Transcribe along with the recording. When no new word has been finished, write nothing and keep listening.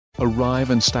Arrive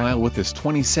in style with this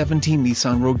 2017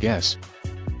 Nissan Rogue S.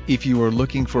 If you are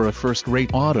looking for a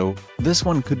first-rate auto, this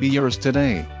one could be yours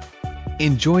today.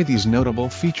 Enjoy these notable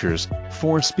features: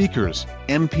 4 speakers,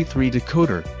 MP3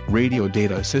 decoder, radio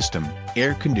data system,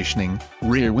 air conditioning,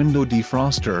 rear window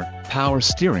defroster, power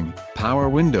steering, power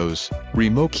windows,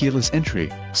 remote keyless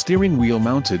entry, steering wheel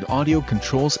mounted audio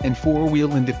controls and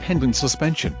 4-wheel independent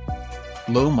suspension.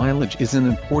 Low mileage is an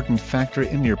important factor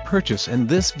in your purchase, and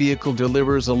this vehicle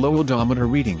delivers a low odometer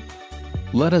reading.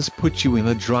 Let us put you in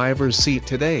the driver's seat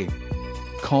today.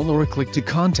 Call or click to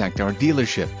contact our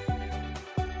dealership.